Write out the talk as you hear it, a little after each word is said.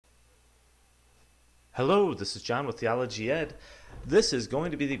Hello, this is John with Theology Ed. This is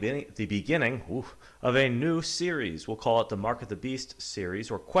going to be the beginning of a new series. We'll call it the Mark of the Beast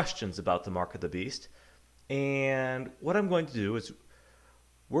series, or questions about the Mark of the Beast. And what I'm going to do is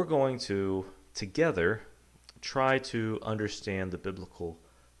we're going to, together, try to understand the biblical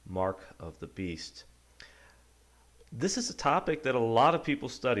Mark of the Beast. This is a topic that a lot of people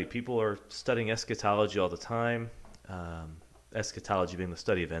study. People are studying eschatology all the time. Eschatology being the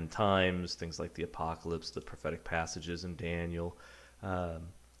study of end times, things like the apocalypse, the prophetic passages in Daniel.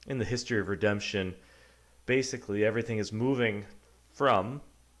 In the history of redemption, basically everything is moving from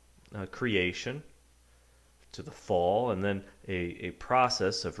creation to the fall, and then a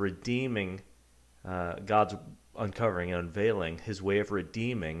process of redeeming, God's uncovering and unveiling his way of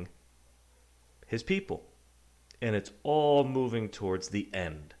redeeming his people. And it's all moving towards the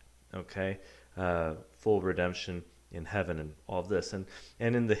end, okay? Full redemption in heaven and all of this. And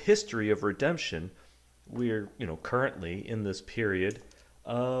in the history of redemption, we're currently in this period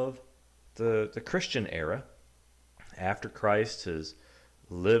of the Christian era, after Christ has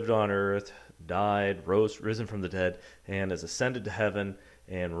lived on earth, died, risen from the dead, and has ascended to heaven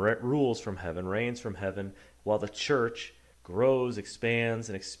and rules from heaven, reigns from heaven, while the church grows, expands,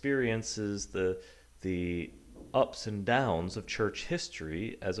 and experiences the ups and downs of church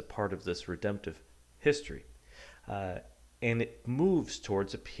history as a part of this redemptive history. And it moves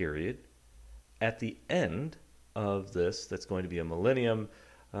towards a period at the end of this that's going to be a millennium,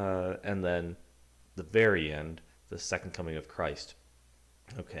 and then the very end, the second coming of Christ.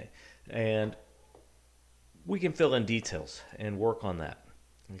 Okay, and we can fill in details and work on that.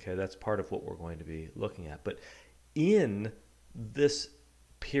 Okay, that's part of what we're going to be looking at. But in this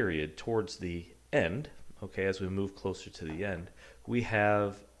period towards the end, okay, as we move closer to the end, we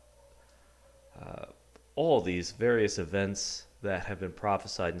have all these various events that have been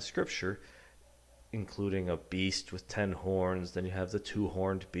prophesied in Scripture, including a beast with 10 horns. Then you have the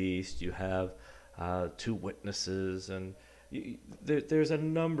two-horned beast. You have two witnesses, and there's a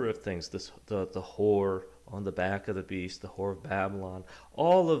number of things. The whore on the back of the beast, the whore of Babylon.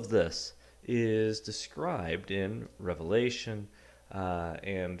 All of this is described in Revelation,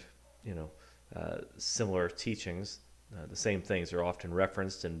 and similar teachings. The same things are often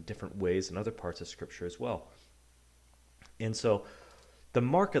referenced in different ways in other parts of Scripture as well. And so the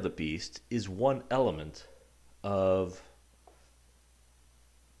mark of the beast is one element of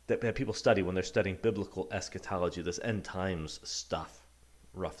that people study when they're studying biblical eschatology, this end times stuff,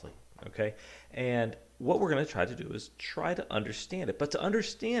 roughly. Okay? And what we're going to try to do is try to understand it. But to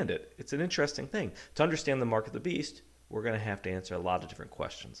understand it, it's an interesting thing. To understand the mark of the beast, we're going to have to answer a lot of different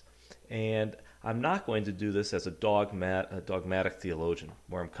questions. And I'm not going to do this as a dogmatic theologian,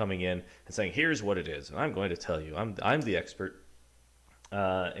 where I'm coming in and saying, here's what it is, and I'm going to tell you. I'm the expert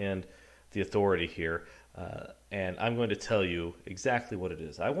and the authority here, and I'm going to tell you exactly what it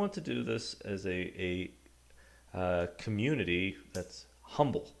is. I want to do this as a community that's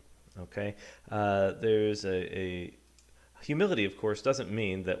humble, okay? There's a humility, of course, doesn't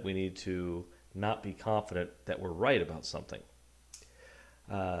mean that we need to not be confident that we're right about something.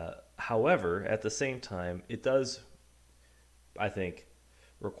 However, at the same time, it does, I think,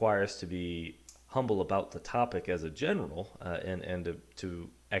 require us to be humble about the topic as a general, and to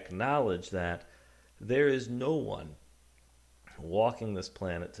acknowledge that there is no one walking this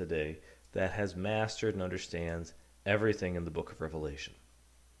planet today that has mastered and understands everything in the book of Revelation.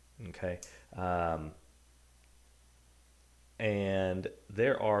 Okay? And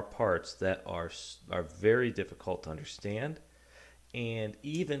there are parts that are very difficult to understand. And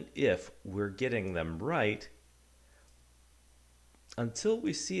even if we're getting them right, until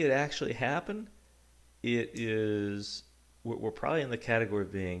we see it actually happen, we're probably in the category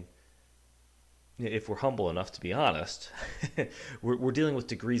of being, if we're humble enough to be honest, we're dealing with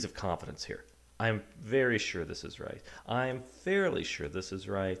degrees of confidence here. I'm very sure this is right. I'm fairly sure this is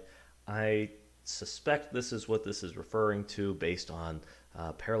right. I suspect this is what this is referring to based on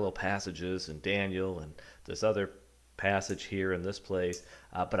parallel passages in Daniel and this other passage here in this place,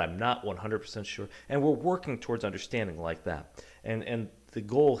 but I'm not 100% sure. And we're working towards understanding like that. And the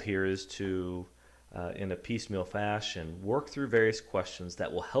goal here is to, in a piecemeal fashion, work through various questions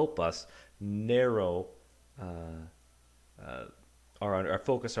that will help us narrow our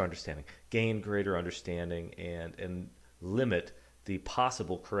focus, our understanding, gain greater understanding, and limit the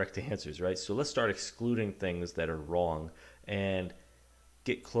possible correct answers, right? So let's start excluding things that are wrong and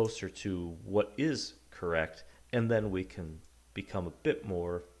get closer to what is correct, and then we can become a bit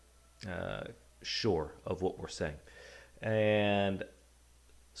more sure of what we're saying. And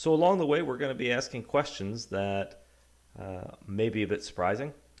so along the way, we're going to be asking questions that may be a bit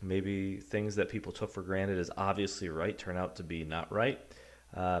surprising, Maybe things that people took for granted as obviously right turn out to be not right.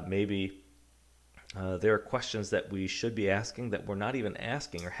 Maybe there are questions that we should be asking that we're not even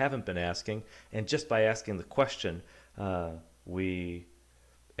asking or haven't been asking, and just by asking the question, we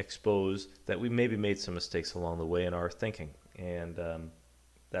expose that we maybe made some mistakes along the way in our thinking. And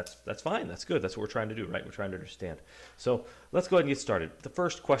that's fine. That's good. That's what we're trying to do, right? We're trying to understand. So let's go ahead and get started. The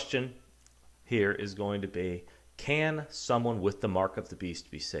first question here is going to be, can someone with the mark of the beast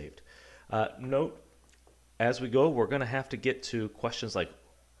be saved? Note, as we go, we're going to have to get to questions like,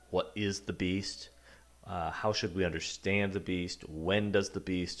 what is the beast? How should we understand the beast? When does the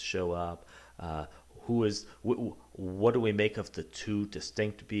beast show up? What do we make of the two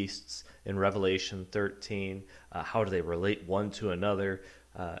distinct beasts in Revelation 13? How do they relate one to another?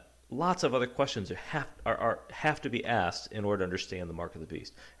 Lots of other questions have to be asked in order to understand the mark of the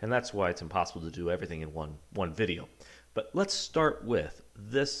beast. And that's why it's impossible to do everything in one video. But let's start with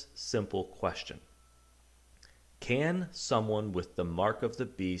this simple question. Can someone with the mark of the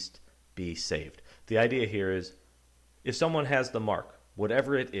beast be saved? The idea here is, if someone has the mark,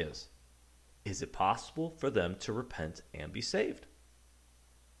 whatever it is it possible for them to repent and be saved?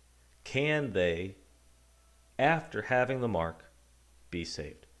 Can they, after having the mark, be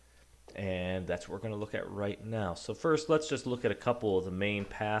saved? And that's what we're going to look at right now. So first, let's just look at a couple of the main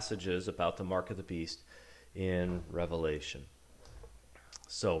passages about the mark of the beast in Revelation.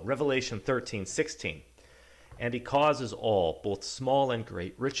 So Revelation 13:16. And he causes all, both small and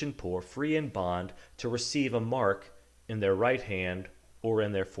great, rich and poor, free and bond, to receive a mark in their right hand or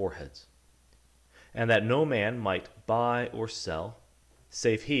in their foreheads. And that no man might buy or sell,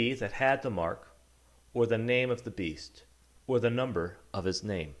 save he that had the mark, or the name of the beast, or the number of his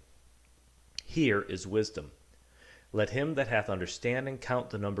name. Here is wisdom. Let him that hath understanding count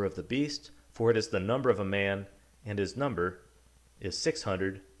the number of the beast, for it is the number of a man, and his number is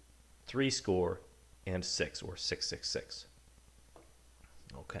 666, or 666.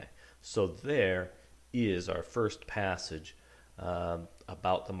 Okay, so there is our first passage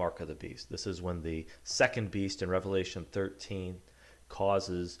about the mark of the beast. This is when the second beast in Revelation 13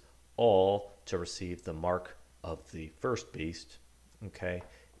 causes all to receive the mark of the first beast, okay,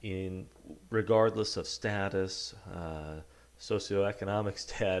 in regardless of status, socioeconomic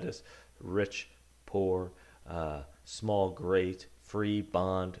status, rich, poor, small, great, free,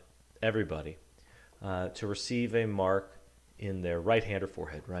 bond, everybody, to receive a mark in their right hand or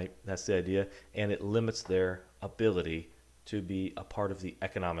forehead, right? That's the idea. And it limits their ability to be a part of the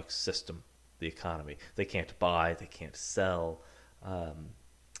economic system, the economy. They can't buy, they can't sell.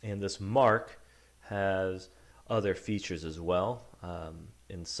 And this mark has other features as well.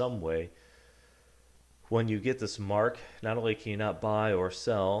 In some way, when you get this mark, not only can you not buy or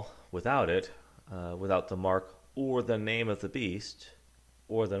sell without it, without the mark or the name of the beast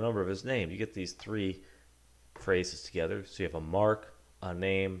or the number of his name. You get these three phrases together. So you have a mark, a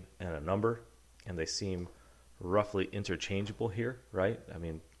name, and a number, and they seem roughly interchangeable here, right? I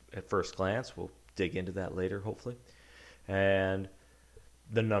mean, at first glance, we'll dig into that later, hopefully. And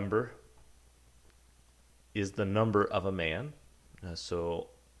the number is the number of a man. So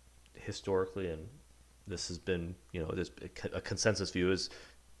historically, and this has been, there's a consensus view is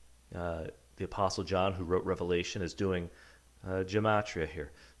the Apostle John, who wrote Revelation, is doing gematria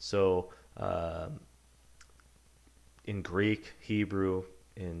here. So in Greek, Hebrew,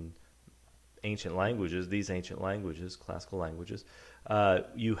 in ancient languages, these ancient languages, classical languages,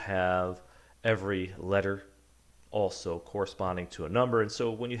 you have every letter also corresponding to a number. And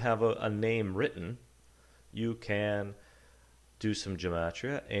so when you have a name written, you can do some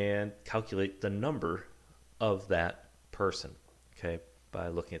gematria and calculate the number of that person, okay, by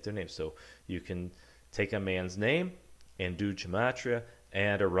looking at their name. So you can take a man's name and do gematria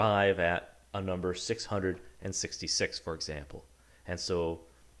and arrive at a number 666, for example. And so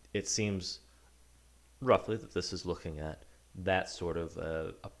it seems roughly that this is looking at that sort of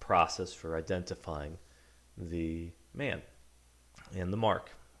a process for identifying the man and the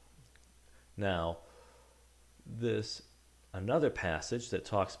mark. Now, another passage that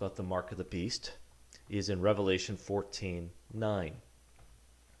talks about the mark of the beast is in Revelation 14:9.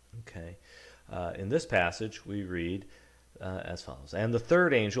 Okay, in this passage we read as follows: And the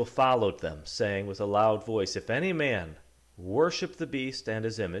third angel followed them, saying with a loud voice, If any man worship the beast and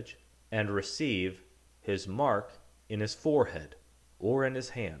his image, and receive his mark in his forehead or in his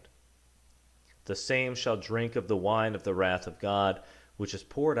hand, the same shall drink of the wine of the wrath of God, which is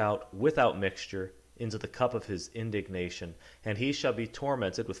poured out without mixture into the cup of his indignation, and he shall be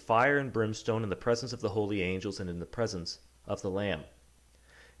tormented with fire and brimstone in the presence of the holy angels and in the presence of the Lamb.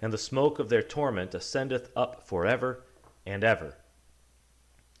 And the smoke of their torment ascendeth up forever and ever.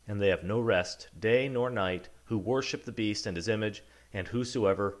 and they have no rest, day nor night, who worship the beast and his image, and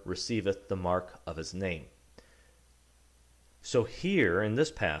whosoever receiveth the mark of his name. So here in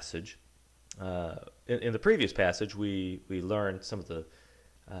this passage, in the previous passage, we learned some of the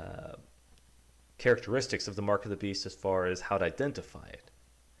characteristics of the mark of the beast as far as how to identify it.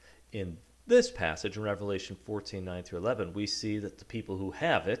 In this passage, in Revelation 14, 9 through 11, we see that the people who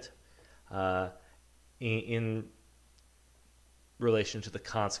have it, in relation to the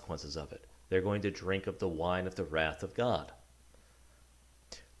consequences of it, they're going to drink of the wine of the wrath of God.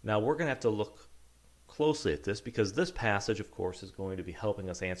 Now, we're going to have to look closely at this because this passage, of course, is going to be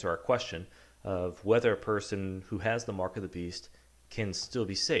helping us answer our question of whether a person who has the mark of the beast can still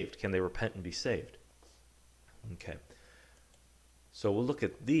be saved. Can they repent and be saved? Okay. So we'll look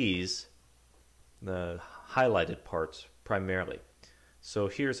at these, the highlighted parts, primarily. So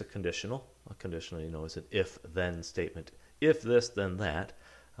here's a conditional. A conditional, is an if-then statement. If this, then that.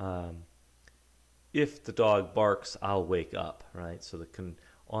 If the dog barks, I'll wake up, right? So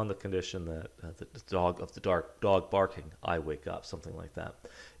on the condition that the dog barking, I wake up, something like that.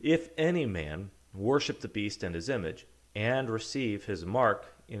 If any man worship the beast and his image, and receive his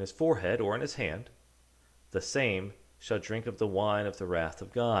mark in his forehead or in his hand, the same shall drink of the wine of the wrath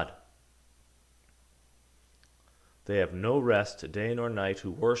of God. They have no rest day nor night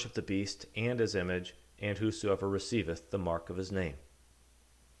who worship the beast and his image, and whosoever receiveth the mark of his name.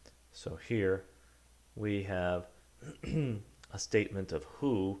 So here we have a statement of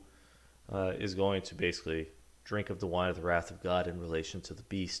who is going to basically drink of the wine of the wrath of God in relation to the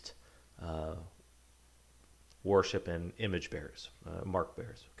beast worship and image bearers, mark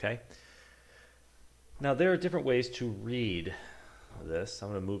bearers. Okay. Now there are different ways to read this. I'm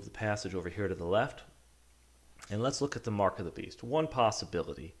going to move the passage over here to the left, and let's look at the mark of the beast. One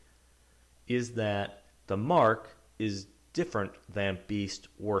possibility is that the mark is different than beast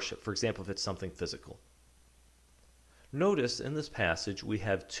worship. For example, if it's something physical. Notice in this passage we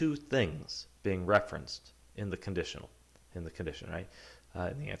have two things being referenced in the conditional, right?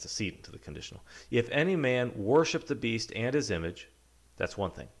 In the antecedent to the conditional. If any man worship the beast and his image, that's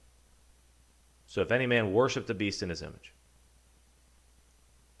one thing. So if any man worship the beast and his image,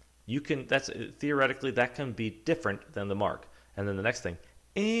 theoretically that can be different than the mark. And then the next thing,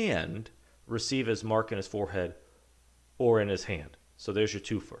 and receive his mark in his forehead or in his hand. So there's your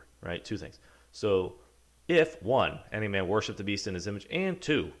twofer, right? Two things. So if, one, any man worship the beast in his image, and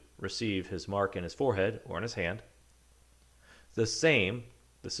two, receive his mark in his forehead or in his hand, the same,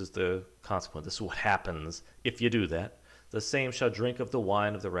 this is the consequence, this is what happens if you do that, the same shall drink of the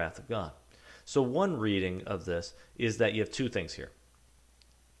wine of the wrath of God. So one reading of this is that you have two things here.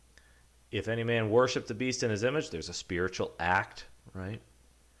 If any man worship the beast in his image, there's a spiritual act, right?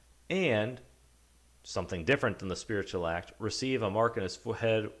 And something different than the spiritual act, receive a mark in his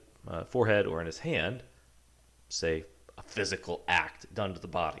forehead or in his hand, say a physical act done to the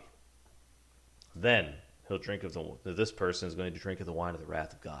body. Then he'll drink of this person is going to drink of the wine of the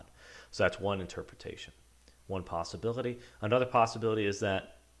wrath of God. So that's one interpretation, one possibility. Another possibility is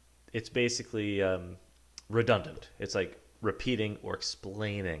that it's basically redundant. It's like repeating or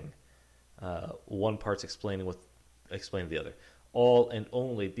explaining. One part's explaining the other. All and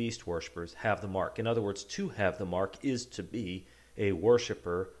only beast worshippers have the mark. In other words, to have the mark is to be a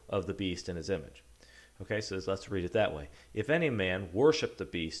worshiper of the beast in his image. Okay, so let's read it that way. If any man worship the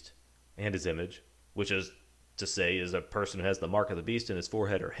beast and his image, which is to say is a person who has the mark of the beast in his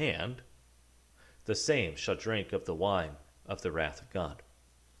forehead or hand, the same shall drink of the wine of the wrath of God.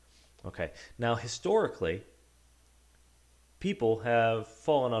 Okay, now historically, people have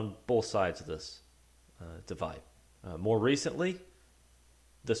fallen on both sides of this divide. More recently,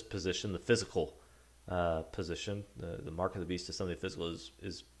 this position, the physical position, the mark of the beast is something physical,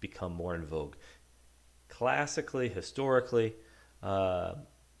 is become more in vogue. Classically, historically,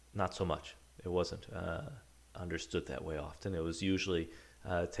 not so much. It wasn't understood that way often. It was usually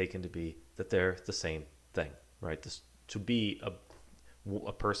taken to be that they're the same thing, right? To be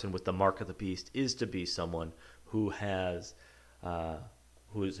a person with the mark of the beast is to be someone who has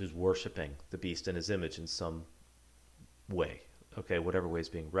who's worshiping the beast in his image in some way, okay, whatever way is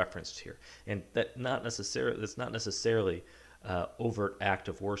being referenced here, and that's not necessarily overt act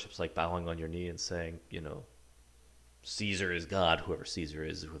of worship, like bowing on your knee and saying, Caesar is God, whoever Caesar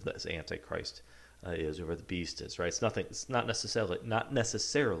is, whoever this Antichrist is, whoever the beast is, right? It's not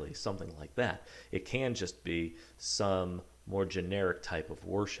necessarily something like that. It can just be some more generic type of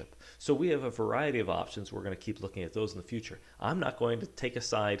worship. So we have a variety of options. We're going to keep looking at those in the future. I'm not going to take a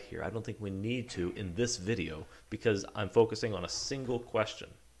side here. I don't think we need to in this video because I'm focusing on a single question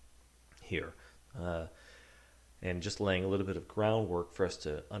here. and just laying a little bit of groundwork for us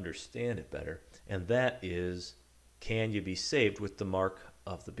to understand it better. And that is, can you be saved with the mark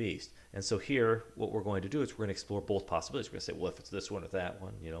of the beast? And so here, what we're going to do is we're going to explore both possibilities. We're going to say, well, if it's this one or that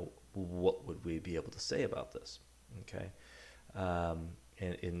one, what would we be able to say about this? Okay,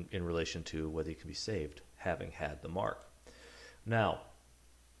 and in relation to whether you can be saved having had the mark. Now,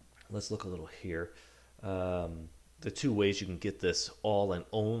 let's look a little here. The two ways you can get this all and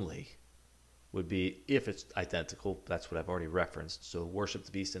only would be if it's identical. That's what I've already referenced. So worship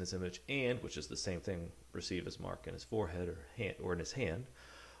the beast in his image, and, which is the same thing, receive his mark in his forehead or hand, or in his hand.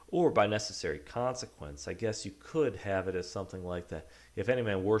 Or by necessary consequence, I guess you could have it as something like that. If any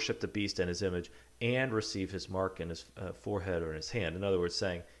man worship the beast in his image and receive his mark in his forehead or in his hand. In other words,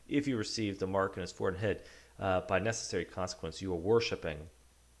 saying, if you receive the mark in his forehead and head, by necessary consequence, you are worshiping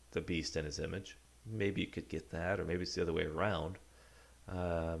the beast in his image. Maybe you could get that, or maybe it's the other way around.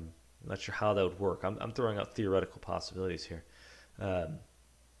 I'm not sure how that would work. I'm throwing out theoretical possibilities here.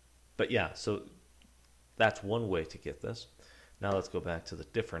 But yeah, so that's one way to get this. Now let's go back to the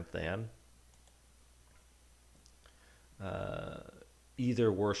different than.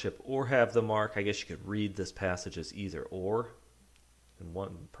 Either worship or have the mark. I guess you could read this passage as either or, and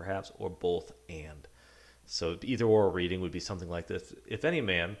one perhaps, or both and. So either or reading would be something like this. If any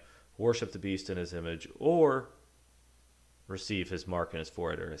man worship the beast in his image or receive his mark in his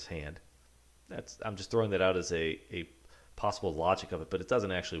forehead or his hand. I'm just throwing that out as a possible logic of it, but it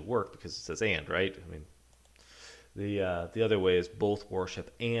doesn't actually work because it says and, right? I mean, the other way is both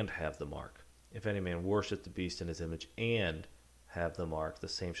worship and have the mark. If any man worship the beast in his image and have the mark, the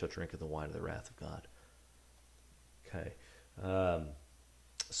same shall drink of the wine of the wrath of God. Okay.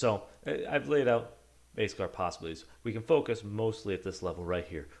 So I've laid out basically our possibilities. We can focus mostly at this level right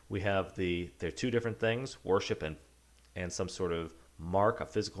here. We have they're two different things, worship and some sort of mark, a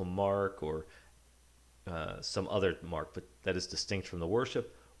physical mark, or some other mark, but that is distinct from the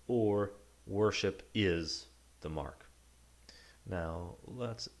worship, or worship is the mark. Now,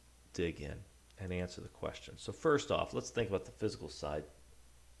 let's dig in and answer the question. So first off, let's think about the physical side.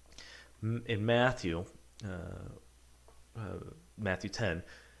 In Matthew 10,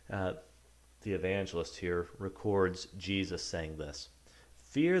 the evangelist here records Jesus saying this: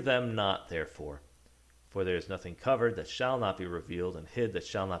 "Fear them not, therefore, for there is nothing covered that shall not be revealed, and hid that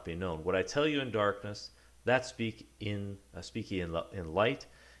shall not be known. What I tell you in darkness, that speak ye in light,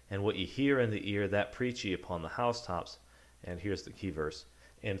 and what ye hear in the ear, that preach ye upon the housetops." And here's the key verse: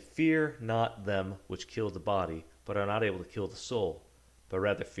 "And fear not them which kill the body, but are not able to kill the soul, but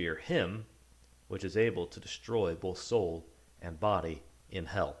rather fear him which is able to destroy both soul and body in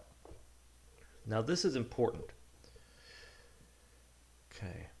hell." Now this is important.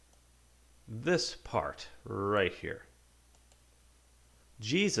 Okay. This part right here.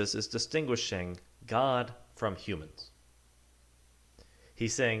 Jesus is distinguishing God from humans.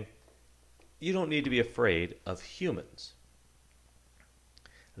 He's saying, you don't need to be afraid of humans.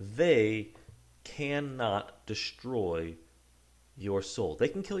 They cannot destroy your soul. They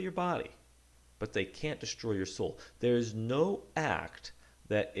can kill your body, but they can't destroy your soul. There is no act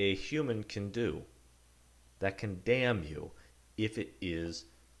that a human can do that can damn you if it is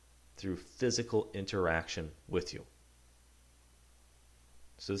through physical interaction with you.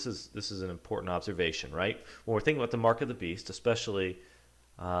 So this is an important observation, right? When we're thinking about the mark of the beast, especially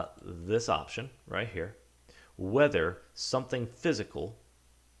this option right here, whether something physical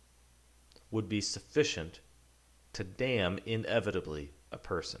would be sufficient to damn inevitably a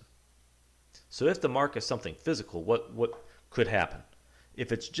person. So if the mark is something physical, what could happen?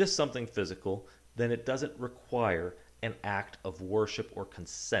 If it's just something physical, then it doesn't require an act of worship or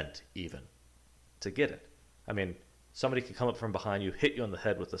consent even to get it. I mean, somebody could come up from behind you, hit you on the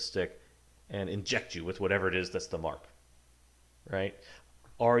head with a stick, and inject you with whatever it is that's the mark, right?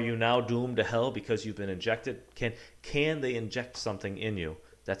 Are you now doomed to hell because you've been injected? Can they inject something in you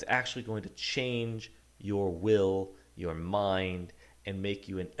that's actually going to change your will, your mind, and make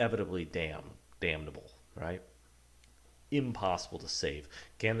you inevitably damnable, right? Impossible to save.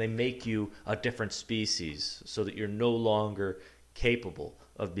 Can they make you a different species so that you're no longer capable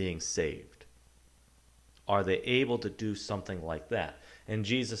of being saved? Are they able to do something like that? And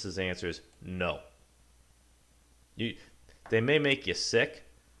Jesus' answer is no. They may make you sick.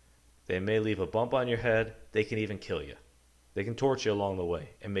 They may leave a bump on your head. They can even kill you. They can torture you along the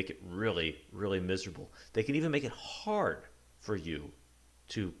way and make it really, really miserable. They can even make it hard for you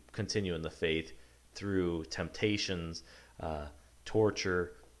to continue in the faith through temptations,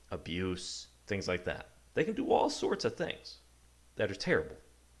 torture, abuse, things like that. They can do all sorts of things that are terrible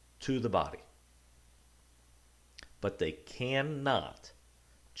to the body. But they cannot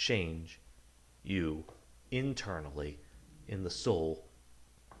change you internally in the soul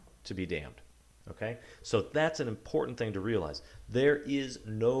to be damned. Okay? So that's an important thing to realize. There is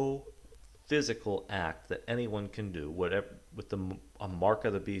no physical act that anyone can do, whatever, with a mark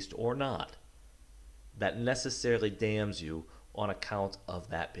of the beast or not, that necessarily damns you on account of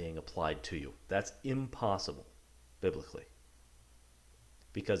that being applied to you. That's impossible, biblically.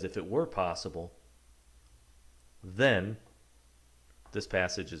 Because if it were possible, then this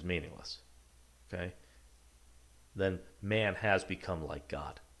passage is meaningless. Okay? Then man has become like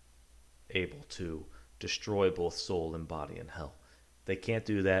God, able to destroy both soul and body in hell. They can't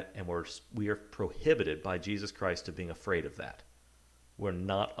do that, and we are prohibited by Jesus Christ of being afraid of that. We're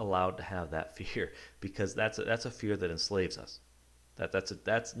not allowed to have that fear, because that's a fear that enslaves us.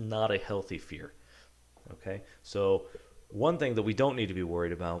 That's not a healthy fear. Okay? So one thing that we don't need to be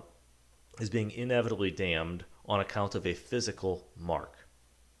worried about is being inevitably damned on account of a physical mark,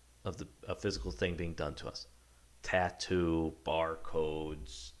 of a physical thing being done to us. Tattoo,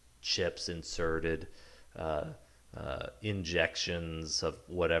 barcodes, chips inserted, injections of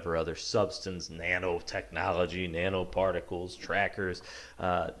whatever other substance, nanotechnology, nanoparticles, trackers,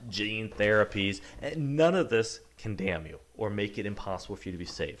 gene therapies. And none of this can damn you or make it impossible for you to be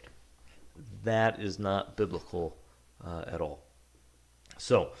saved. That is not biblical at all.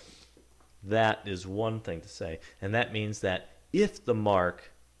 So that is one thing to say, and that means that if the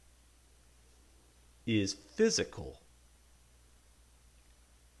mark is physical,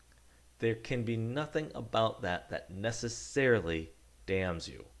 there can be nothing about that that necessarily damns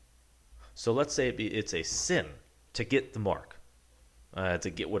you. So let's say it's a sin to get the mark, to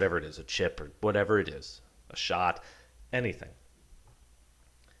get whatever it is, a chip or whatever it is, a shot, anything.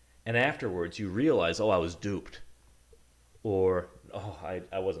 And afterwards you realize, oh, I was duped. Or, oh,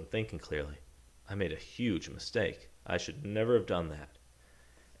 I wasn't thinking clearly. I made a huge mistake. I should never have done that.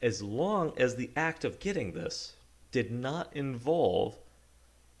 As long as the act of getting this did not involve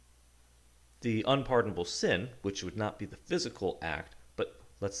the unpardonable sin, which would not be the physical act, but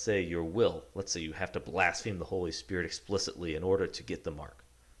let's say your will. Let's say you have to blaspheme the Holy Spirit explicitly in order to get the mark,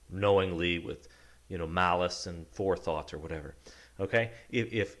 knowingly, with malice and forethought or whatever. Okay?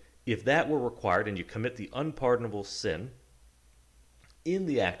 If that were required and you commit the unpardonable sin in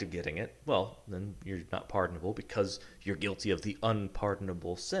the act of getting it, well, then you're not pardonable because you're guilty of the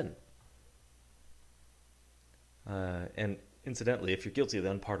unpardonable sin. And incidentally, if you're guilty of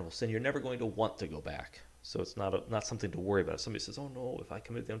the unpardonable sin, you're never going to want to go back. So it's not something to worry about. If somebody says, oh no, if I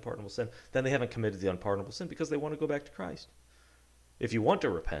commit the unpardonable sin, then they haven't committed the unpardonable sin because they want to go back to Christ. If you want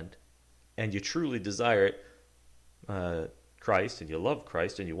to repent and you truly desire Christ and you love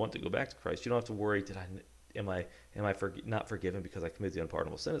Christ and you want to go back to Christ, you don't have to worry, am I not forgiven because I committed the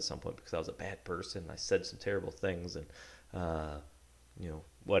unpardonable sin at some point because I was a bad person and I said some terrible things and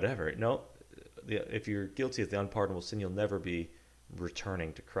whatever. No, if you're guilty of the unpardonable sin, you'll never be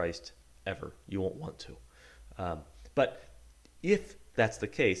returning to Christ ever. You won't want to. But if that's the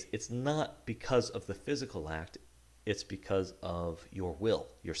case, it's not because of the physical act. It's because of your will,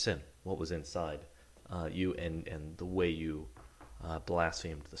 your sin, what was inside you and the way you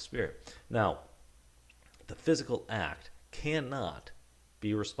blasphemed the Spirit. Now, the physical act cannot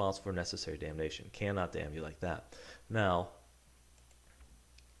be responsible for necessary damnation, cannot damn you like that. Now,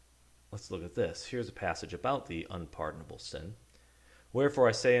 let's look at this. Here's a passage about the unpardonable sin. Wherefore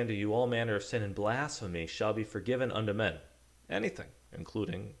I say unto you, all manner of sin and blasphemy shall be forgiven unto men. Anything,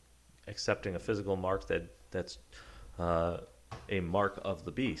 including accepting a physical mark that's a mark of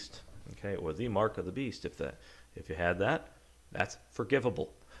the beast, okay, or the mark of the beast. If you had that, that's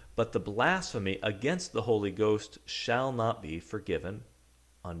forgivable. But the blasphemy against the Holy Ghost shall not be forgiven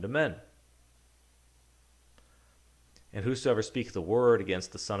unto men. And whosoever speaketh a word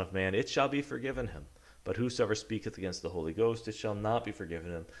against the Son of Man, it shall be forgiven him. But whosoever speaketh against the Holy Ghost, it shall not be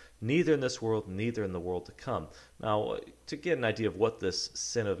forgiven him, neither in this world, neither in the world to come. Now, to get an idea of what this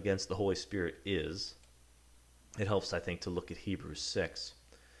sin against the Holy Spirit is, it helps, I think, to look at Hebrews 6.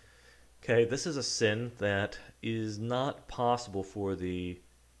 Okay, this is a sin that is not possible for the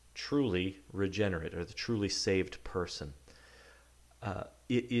truly regenerate or the truly saved person.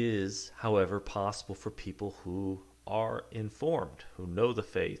 It is, however, possible for people who are informed, who know the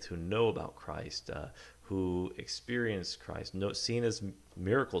faith, who know about Christ, who experience Christ, seen as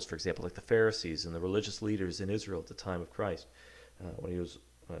miracles, for example, like the Pharisees and the religious leaders in Israel at the time of Christ, when he was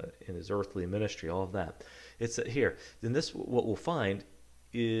in his earthly ministry, all of that. It's here. Then what we'll find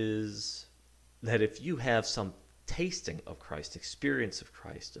is that if you have some tasting of Christ, experience of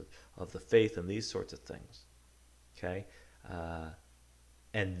Christ, of the faith and these sorts of things, okay,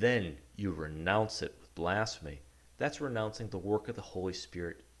 and then you renounce it with blasphemy, that's renouncing the work of the Holy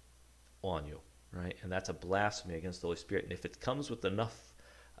Spirit on you. right? And that's a blasphemy against the Holy Spirit. And if it comes with enough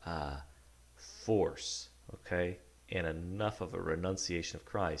force, okay, and enough of a renunciation of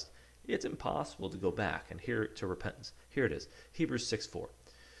Christ, it's impossible to go back and here to repentance. Here it is, Hebrews 6:4.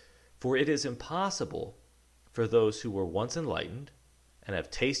 For it is impossible for those who were once enlightened and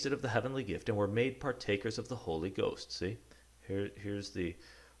have tasted of the heavenly gift and were made partakers of the Holy Ghost. See, here's the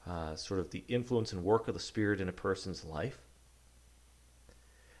sort of the influence and work of the Spirit in a person's life,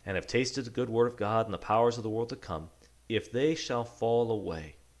 and have tasted the good word of God and the powers of the world to come, if they shall fall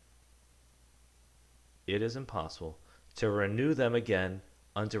away, it is impossible to renew them again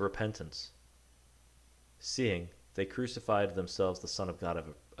unto repentance, seeing they crucified themselves the Son of God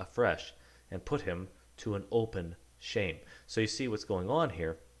afresh, and put him to an open shame. So you see what's going on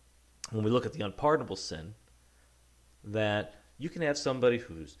here when we look at the unpardonable sin, that you can have somebody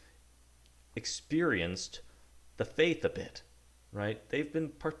who's experienced the faith a bit, right? They've been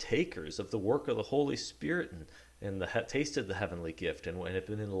partakers of the work of the Holy Spirit and tasted the heavenly gift and have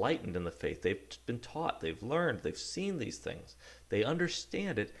been enlightened in the faith. They've been taught, they've learned, they've seen these things. They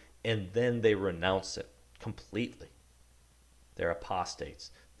understand it, and then they renounce it completely. They're apostates.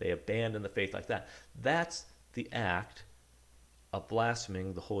 They abandon the faith like that. That's the act of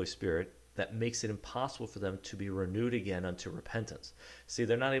blaspheming the Holy Spirit that makes it impossible for them to be renewed again unto repentance. See,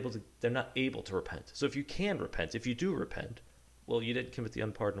 they're not able to repent. So if you can repent, if you do repent, well, you didn't commit the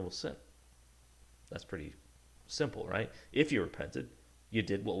unpardonable sin. That's pretty simple, right? If you repented, you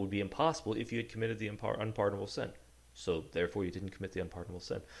did what would be impossible if you had committed the unpardonable sin. So therefore, you didn't commit the unpardonable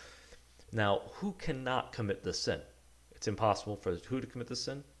sin. Now, who cannot commit this sin? It's impossible for who to commit this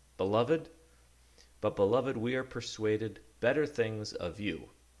sin? Beloved. But beloved, we are persuaded better things of you,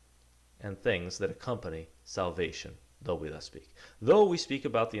 and things that accompany salvation, though we thus speak. Though we speak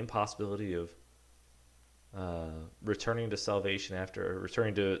about the impossibility of returning to salvation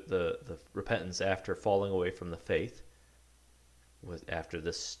returning to the repentance after falling away from the faith, after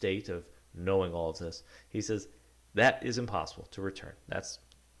this state of knowing all of this, he says that is impossible to return. That's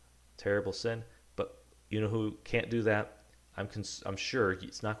terrible sin. But you know who can't do that? I'm sure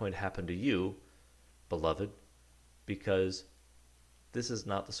it's not going to happen to you, beloved, because this is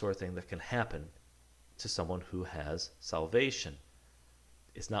not the sort of thing that can happen to someone who has salvation.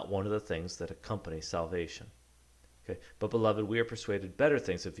 It's not one of the things that accompany salvation. Okay? But beloved, we are persuaded better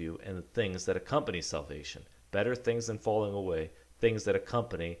things of you and the things that accompany salvation. Better things than falling away, things that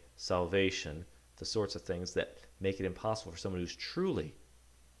accompany salvation, the sorts of things that make it impossible for someone who's truly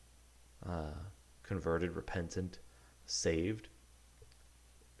converted, repentant, saved.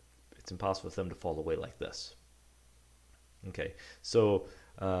 It's impossible for them to fall away like this. Okay, so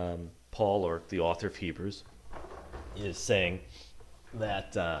Paul, or the author of Hebrews, is saying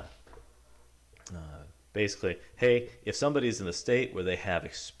that basically, hey, if somebody's in the state where they have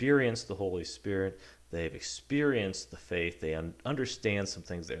experienced the Holy Spirit, they've experienced the faith, they understand some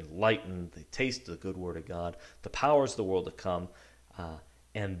things, they're enlightened, they taste the good word of God, the powers of the world to come,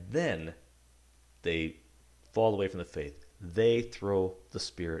 and then they fall away from the faith, they throw the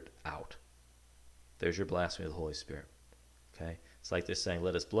Spirit out. There's your blasphemy of the Holy Spirit. Okay? It's like they're saying,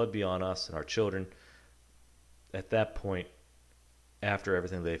 let His blood be on us and our children. At that point, after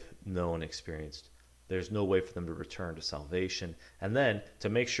everything they've known and experienced, there's no way for them to return to salvation. And then, to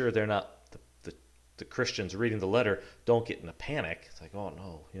make sure they're not, the Christians reading the letter don't get in a panic. It's like, oh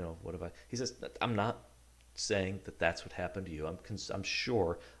no, what have I? He says, I'm not saying that that's what happened to you. I'm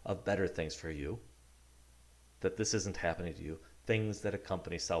sure of better things for you, that this isn't happening to you, things that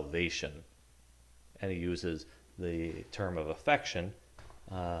accompany salvation. And he uses the term of affection,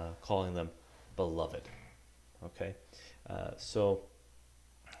 calling them beloved. Okay? So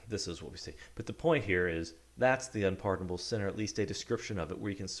this is what we see. But the point here is that's the unpardonable sin, or at least a description of it, where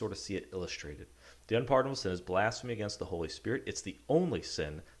you can sort of see it illustrated. The unpardonable sin is blasphemy against the Holy Spirit. It's the only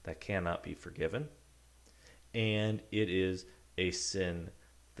sin that cannot be forgiven. And it is a sin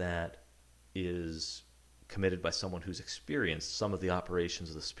that is committed by someone who's experienced some of the operations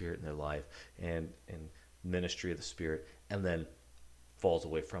of the Spirit in their life and ministry of the Spirit, and then falls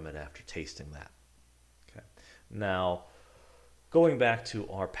away from it after tasting that. Okay. Now, going back to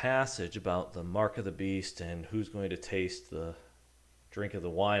our passage about the mark of the beast and who's going to taste the drink of the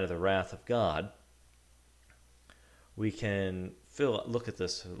wine of the wrath of God, we can look at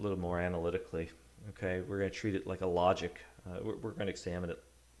this a little more analytically. Okay, we're going to treat it like a logic. We're going to examine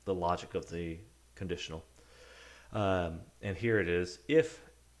the logic of the conditional. And here it is. If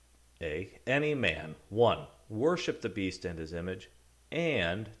any man, 1, worship the beast and his image,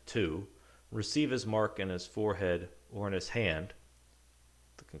 and 2, receive his mark in his forehead or in his hand,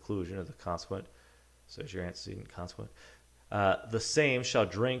 the conclusion of the consequent, so is your antecedent consequent, the same shall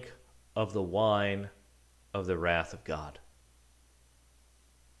drink of the wine of the wrath of God.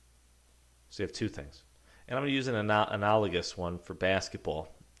 So you have two things. And I'm going to use an analogous one for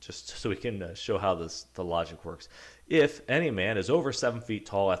basketball, just so we can show how the logic works. If any man is over 7 feet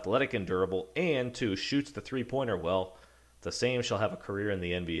tall, athletic and durable, and 2, shoots the three-pointer well, the same shall have a career in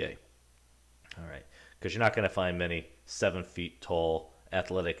the NBA. All right, because you're not going to find many 7 feet tall,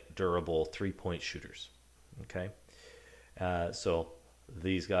 athletic, durable, three-point shooters. Okay, so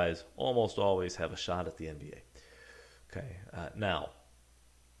these guys almost always have a shot at the NBA. Okay, now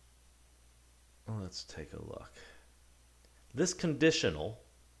let's take a look. This conditional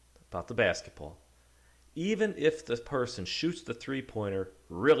about the basketball, even if the person shoots the three-pointer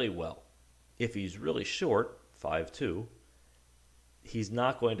really well, if he's really short, 5'2", he's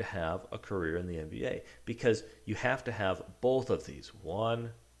not going to have a career in the NBA, because you have to have both of these,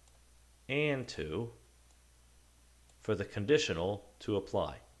 1 and 2, for the conditional to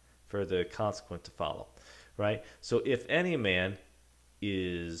apply, for the consequent to follow, right? So if any man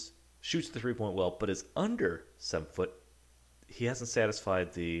shoots the three-point well, but is under 7 foot, he hasn't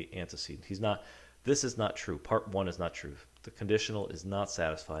satisfied the antecedent. This is not true. Part 1 is not true. The conditional is not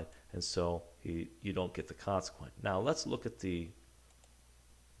satisfied, and so you don't get the consequent. Now let's look at the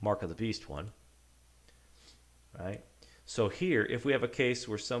mark of the beast one, right? So here, if we have a case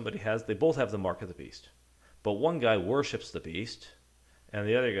where they both have the mark of the beast, but one guy worships the beast and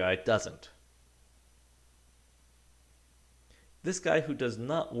the other guy doesn't. This guy who does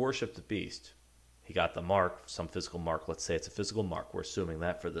not worship the beast, he got the mark, some physical mark. Let's say it's a physical mark. We're assuming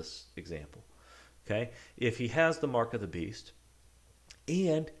that for this example. Okay? If he has the mark of the beast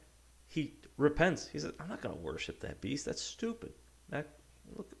and he repents, he says, I'm not going to worship that beast. That's stupid. That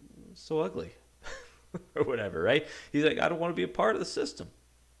look so ugly. Or whatever, right? He's like, I don't want to be a part of the system.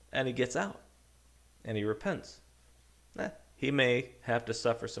 And he gets out. And he repents. He may have to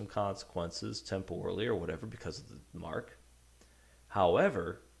suffer some consequences temporally or whatever because of the mark.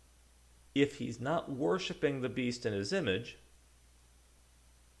 However, if he's not worshiping the beast in his image,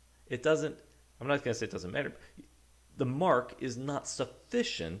 I'm not going to say it doesn't matter. The mark is not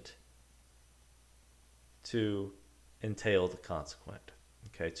sufficient to entail the consequent,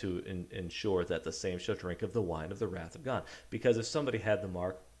 okay, to ensure that the same shall drink of the wine of the wrath of God. Because if somebody had the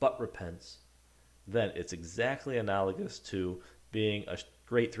mark but repents, then it's exactly analogous to being a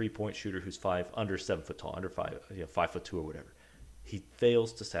great three-point shooter who's under 7 foot tall, under 5'2" or whatever. He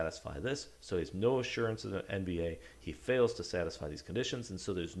fails to satisfy this, so he has no assurance in the NBA. He fails to satisfy these conditions, and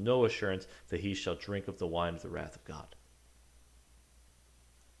so there's no assurance that he shall drink of the wine of the wrath of God.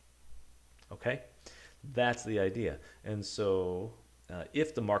 Okay? That's the idea. And so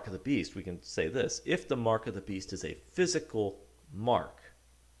if the mark of the beast, we can say this, if the mark of the beast is a physical mark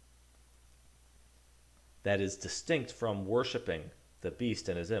that is distinct from worshiping the beast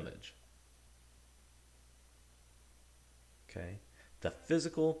in his image, okay, the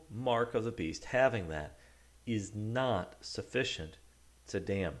physical mark of the beast, having that, is not sufficient to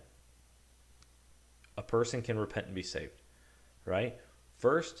damn. A person can repent and be saved, right?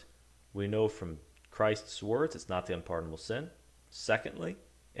 First, we know from Christ's words it's not the unpardonable sin. Secondly,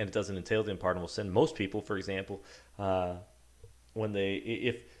 and it doesn't entail the unpardonable sin. Most people, for example, if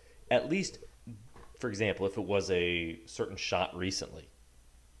it was a certain shot recently,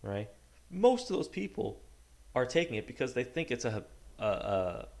 right? Most of those people are taking it because they think it's a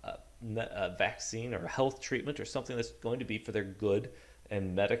vaccine or a health treatment or something that's going to be for their good,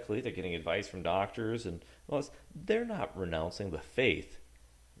 and medically they're getting advice from doctors, and they're not renouncing the faith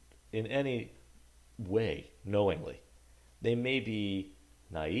in any way knowingly. They may be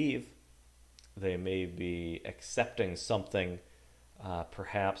naive, they may be accepting something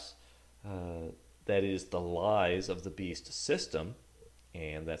perhaps that is the lies of the beast system,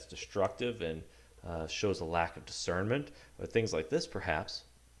 and that's destructive and shows a lack of discernment, or things like this perhaps.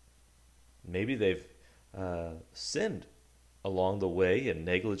 Maybe they've sinned along the way in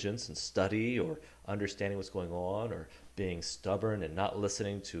negligence and study, or understanding what's going on, or being stubborn and not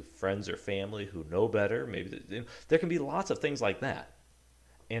listening to friends or family who know better. Maybe there can be lots of things like that.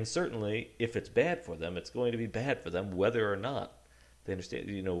 And certainly, if it's bad for them, it's going to be bad for them whether or not they understand,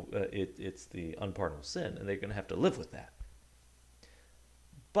 it's the unpardonable sin, and they're going to have to live with that.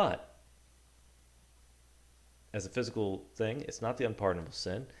 But as a physical thing, it's not the unpardonable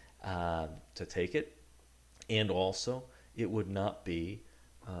sin to take it, and also it would not be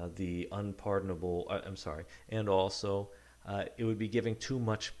the unpardonable. And also it would be giving too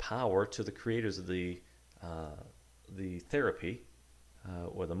much power to the creators of the therapy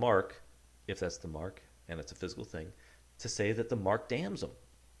or the mark, if that's the mark and it's a physical thing, to say that the mark damns them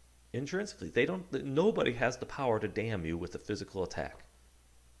intrinsically. Nobody has the power to damn you with a physical attack.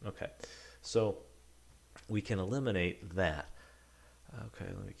 Okay, so we can eliminate that. Okay,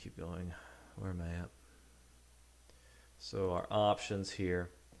 let me keep going. Where am I at? So our options here.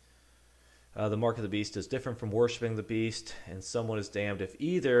 The mark of the beast is different from worshiping the beast, and someone is damned if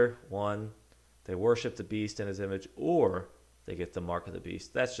either, one, they worship the beast and his image, or they get the mark of the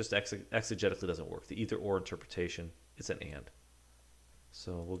beast. That's just exegetically doesn't work. The either or interpretation is an and.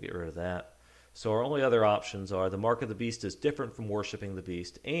 So we'll get rid of that. So our only other options are the mark of the beast is different from worshiping the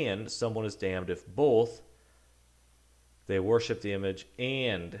beast, and someone is damned if both they worship the image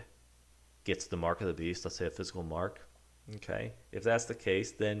and gets the mark of the beast, let's say a physical mark. Okay, if that's the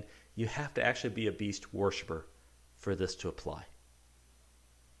case, then you have to actually be a beast worshiper for this to apply.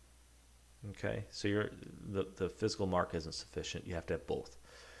 Okay, so the physical mark isn't sufficient. You have to have both.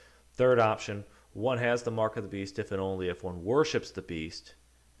 Third option, one has the mark of the beast if and only if one worships the beast,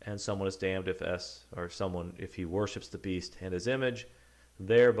 and someone is damned if he worships the beast and his image,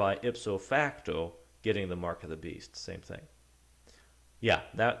 thereby ipso facto getting the mark of the beast. Same thing. Yeah,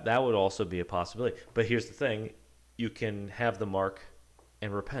 that would also be a possibility. But here's the thing: you can have the mark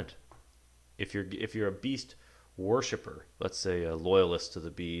and repent. If you're a beast worshiper, let's say a loyalist to the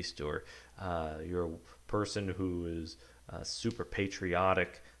beast, or you're a person who is super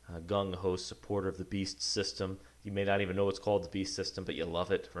patriotic, gung-ho supporter of the beast system. You may not even know it's called the beast system, but you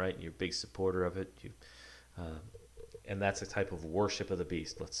love it, right? You're a big supporter of it. And that's a type of worship of the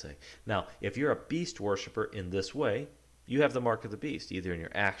beast, let's say. Now, if you're a beast worshiper in this way, you have the mark of the beast, either in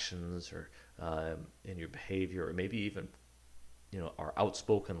your actions or in your behavior, or maybe even, are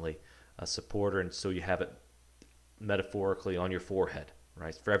outspokenly a supporter, and so you have it metaphorically on your forehead,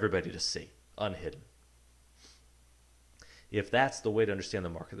 right, for everybody to see, unhidden. If that's the way to understand the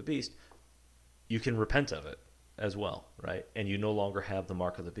mark of the beast, you can repent of it as well, right? And you no longer have the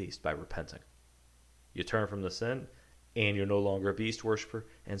mark of the beast by repenting. You turn from the sin, and you're no longer a beast worshiper,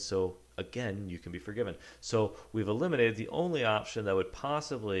 and so, again, you can be forgiven. So we've eliminated the only option that would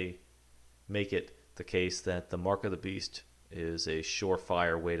possibly make it the case that the mark of the beast is a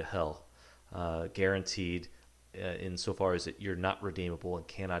surefire way to hell, guaranteed insofar as you're not redeemable and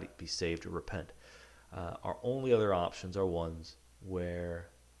cannot be saved or repent. Our only other options are ones where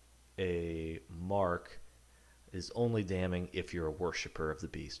a mark is only damning if you're a worshiper of the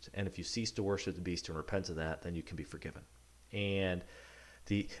beast. And if you cease to worship the beast and repent of that, then you can be forgiven. And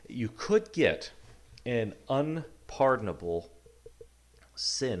you could get an unpardonable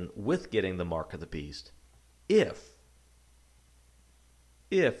sin with getting the mark of the beast if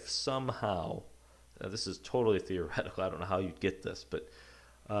somehow, this is totally theoretical, I don't know how you'd get this, but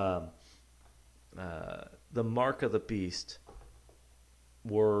the mark of the beast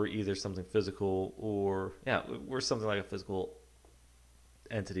were either something physical or were something like a physical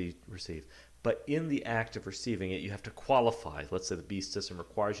entity received. But in the act of receiving it, you have to qualify. Let's say the beast system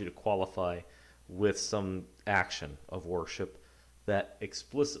requires you to qualify with some action of worship that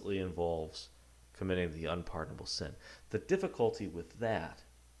explicitly involves committing the unpardonable sin. The difficulty with that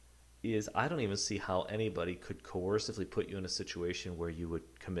is I don't even see how anybody could coercively put you in a situation where you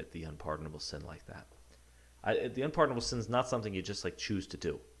would commit the unpardonable sin like that. The unpardonable sin is not something you just choose to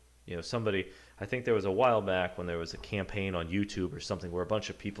do. I think there was a while back when there was a campaign on YouTube or something where a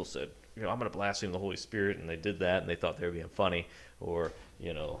bunch of people said, I'm going to blaspheme the Holy Spirit, and they did that, and they thought they were being funny, or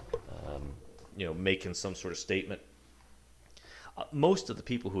making some sort of statement. Most of the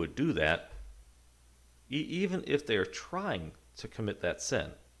people who would do that, even if they're trying to commit that sin,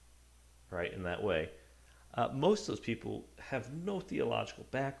 right, in that way, most of those people have no theological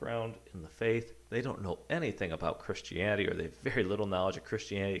background in the faith. They don't know anything about Christianity, or they have very little knowledge of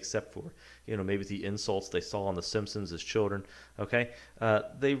Christianity except for, maybe the insults they saw on The Simpsons as children. Okay,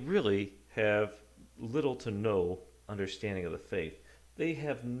 they really have little to no understanding of the faith. They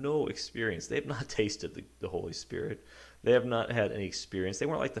have no experience. They have not tasted the Holy Spirit. They have not had any experience. They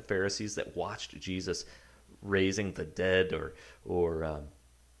weren't like the Pharisees that watched Jesus raising the dead or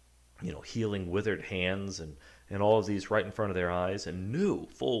healing withered hands and all of these right in front of their eyes, and knew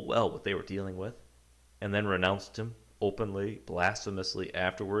full well what they were dealing with, and then renounced him openly, blasphemously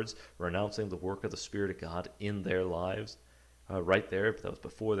afterwards, renouncing the work of the Spirit of God in their lives, right there, that was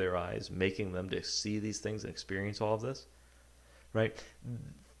before their eyes, making them to see these things and experience all of this, right?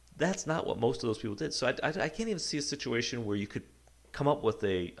 That's not what most of those people did. So I can't even see a situation where you could come up with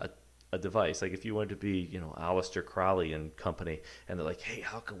a device, like if you wanted to be, Aleister Crowley and company, and they're like, hey,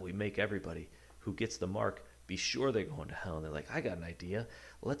 how can we make everybody who gets the mark be sure they're going to hell? And they're like, I got an idea.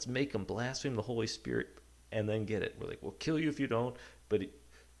 Let's make them blaspheme the Holy Spirit and then get it. We're like, we'll kill you if you don't, but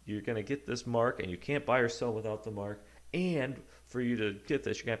you're going to get this mark, and you can't buy or sell without the mark. And for you to get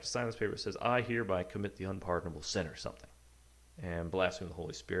this, you're going to have to sign this paper that says, I hereby commit the unpardonable sin or something. and blaspheme the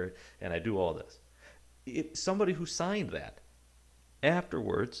Holy Spirit, and I do all this. Somebody who signed that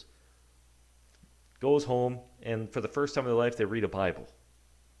afterwards goes home and for the first time in their life they read a Bible,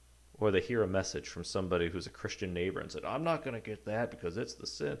 or they hear a message from somebody who's a Christian neighbor and said, I'm not going to get that because it's the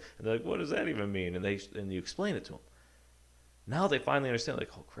sin. And they're like, what does that even mean? And you explain it to them. Now they finally understand,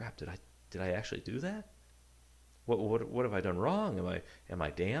 like, oh crap, did I actually do that? What have I done wrong? Am I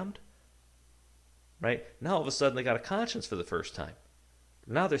damned? Right? Now all of a sudden they got a conscience for the first time.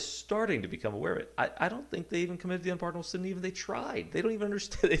 Now they're starting to become aware of it. I don't think they even committed the unpardonable sin. Even they tried. They don't even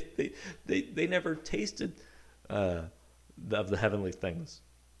understand. They never tasted of the heavenly things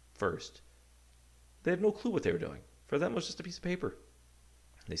first. They had no clue what they were doing. For them, it was just a piece of paper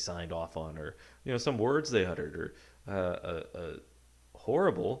they signed off on, or some words they uttered, or a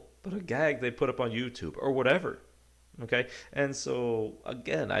horrible but a gag they put up on YouTube, or whatever. Okay, and so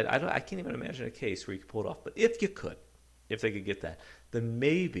again, I can't even imagine a case where you could pull it off. But if they could get that, then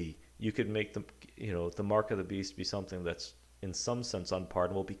maybe you could make the mark of the beast be something that's in some sense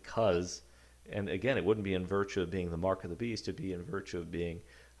unpardonable, because, and again, it wouldn't be in virtue of being the mark of the beast; it'd be in virtue of being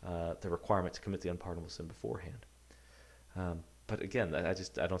the requirement to commit the unpardonable sin beforehand. But again,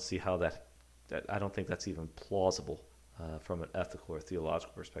 I don't see how that I don't think that's even plausible from an ethical or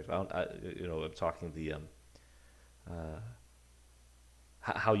theological perspective. I'm talking the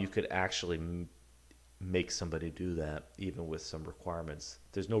how you could actually make somebody do that, even with some requirements.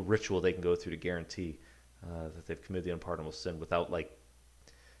 There's no ritual they can go through to guarantee that they've committed the unpardonable sin without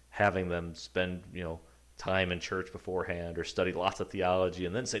having them spend time in church beforehand or study lots of theology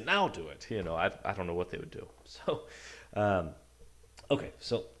and then say, now do it. I don't know what they would do. So, okay,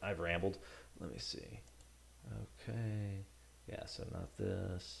 so I've rambled. Let me see. Okay, yeah, so not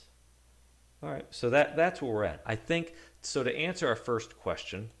this. All right, so that's where we're at. I think, so to answer our first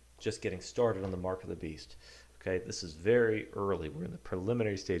question, just getting started on the mark of the beast. Okay, this is very early. We're in the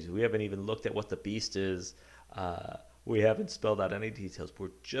preliminary stages. We haven't even looked at what the beast is. We haven't spelled out any details. We're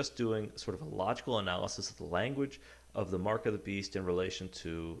just doing sort of a logical analysis of the language of the mark of the beast in relation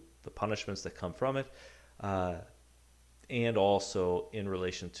to the punishments that come from it, and also in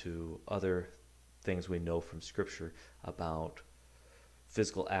relation to other things we know from Scripture about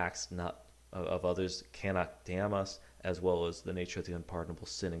physical acts of others cannot damn us, as well as the nature of the unpardonable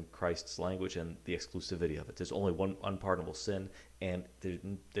sin in Christ's language and the exclusivity of it. There's only one unpardonable sin, and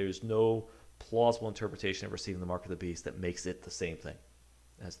there's no plausible interpretation of receiving the mark of the beast that makes it the same thing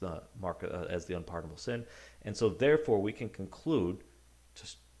as the mark as the unpardonable sin. And so therefore we can conclude,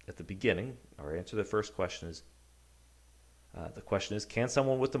 just at the beginning, our answer to the first question is, can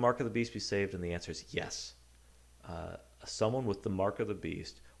someone with the mark of the beast be saved? And the answer is yes. Someone with the mark of the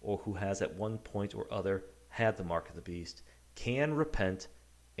beast, or who has at one point or other had the mark of the beast, can repent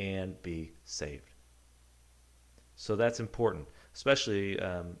and be saved. So that's important, especially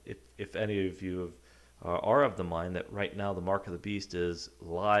if any of you are of the mind that right now the mark of the beast is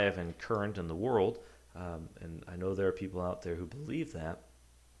live and current in the world, and I know there are people out there who believe that,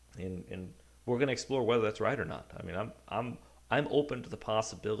 and we're going to explore whether that's right or not. I mean, I'm open to the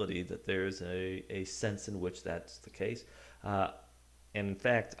possibility that there's a sense in which that's the case, and in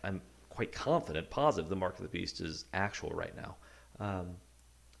fact, I'm quite confident, positive, the mark of the beast is actual right now,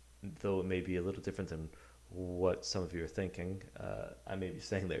 though it may be a little different than what some of you are thinking. I may be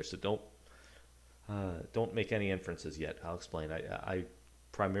saying there, so don't make any inferences yet. I'll explain. I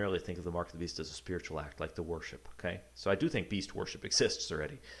primarily think of the mark of the beast as a spiritual act, like the worship. Okay, so I do think beast worship exists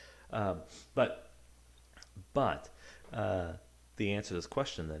already, but the answer to this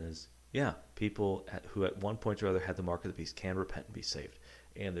question then is, yeah, people who at one point or other had the mark of the beast can repent and be saved,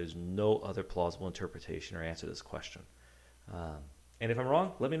 and there's no other plausible interpretation or answer to this question. And if I'm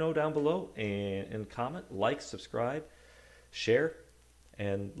wrong, let me know down below and comment, like, subscribe, share,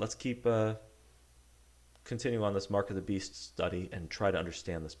 and let's keep continue on this mark of the beast study and try to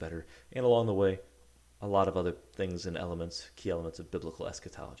understand this better. And along the way, a lot of other things and elements, key elements of biblical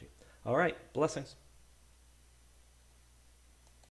eschatology. All right, blessings.